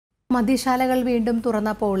മദ്യശാലകൾ വീണ്ടും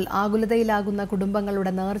തുറന്നപ്പോൾ ആകുലതയിലാകുന്ന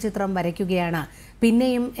കുടുംബങ്ങളുടെ നേർചിത്രം വരയ്ക്കുകയാണ്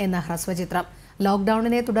പിന്നെയും എന്ന ഹ്രസ്വചിത്രം.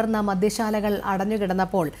 ലോക്ക്ഡൌണിനെ തുടർന്ന് മദ്യശാലകൾ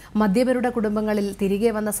അടഞ്ഞുകിടന്നപ്പോൾ മദ്യപരുടെ കുടുംബങ്ങളിൽ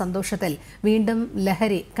തിരികെ വന്ന സന്തോഷത്തിൽ വീണ്ടും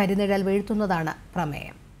ലഹരി കരിനിഴൽ വീഴ്ത്തുന്നതാണ്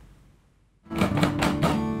പ്രമേയം.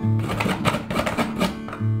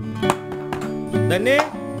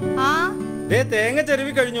 തേങ്ങ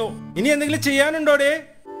ചെരുവി കഴിഞ്ഞു. ഇനി എന്തെങ്കിലും ചെയ്യാനുണ്ടോടേ?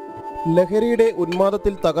 ലഹരിയുടെ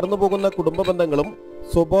ഉന്മാദത്തിൽ തകർന്നു പോകുന്ന കുടുംബ ബന്ധങ്ങളും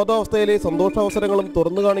സ്വബോധാവസ്ഥയിലെ സന്തോഷാവസരങ്ങളും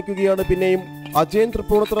തുറന്നു കാണിക്കുകയാണ് പിന്നെയും. അജയൻ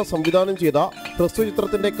തൃപ്പൂണിത്തുറ സംവിധാനം ചെയ്ത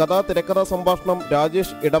ഹ്രസ്വചിത്രത്തിന്റെ കഥാ തിരക്കഥാ സംഭാഷണം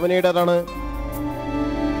രാജേഷ് ഇടവനയുടേതാണ്.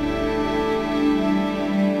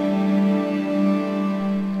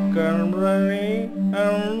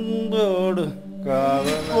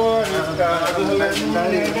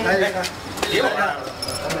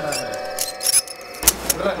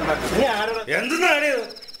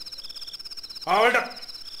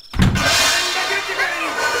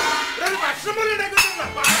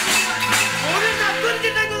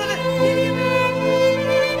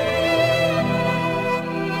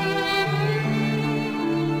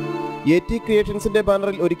 എ.ടി. ക്രിയേഷൻസിന്റെ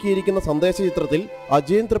ബാനറിൽ ഒരുക്കിയിരിക്കുന്ന സന്ദേശ ചിത്രത്തിൽ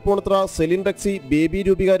അജയൻ തൃപ്പൂണിത്തുറ, സെലിൻ റക്സി, ബേബി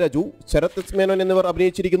രൂപിക രാജു, ശരത് എസ് മേനോൻ എന്നിവർ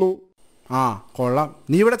അഭിനയിച്ചിരിക്കുന്നു. കൊള്ളാം.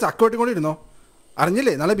 നീ ഇവിടെ ചക്കവെട്ടിക്കൊണ്ടിരുന്നോ?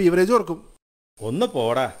 അറിഞ്ഞില്ലേ, നാളെ ബീവറേജ് ഓർക്കും. ഒന്ന്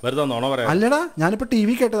പോടാ, വെറുതെ നോണ പറയാ. അല്ലടാ, ഞാനിപ്പോ ടി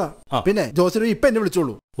വി കേട്ടതാ. പിന്നെ ജോസിന് ഇപ്പൊ എന്നെ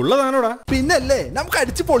വിളിച്ചോളൂ. ഉള്ളതാണോടാ? പിന്നല്ലേ, നമുക്ക്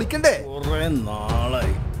അടിച്ചു പൊളിക്കണ്ടേ? കുറെ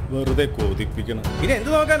നാളായി വെറുതെ കൊതിപ്പിക്കണം. ഇനി എന്ത്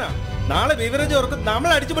നോക്കാനാ? നാളെ ബീവറേജ് ഓർക്കും, നമ്മൾ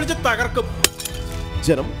അടിച്ചു പൊളിച്ച് തകർക്കും.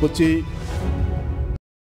 ജനം, കൊച്ചി.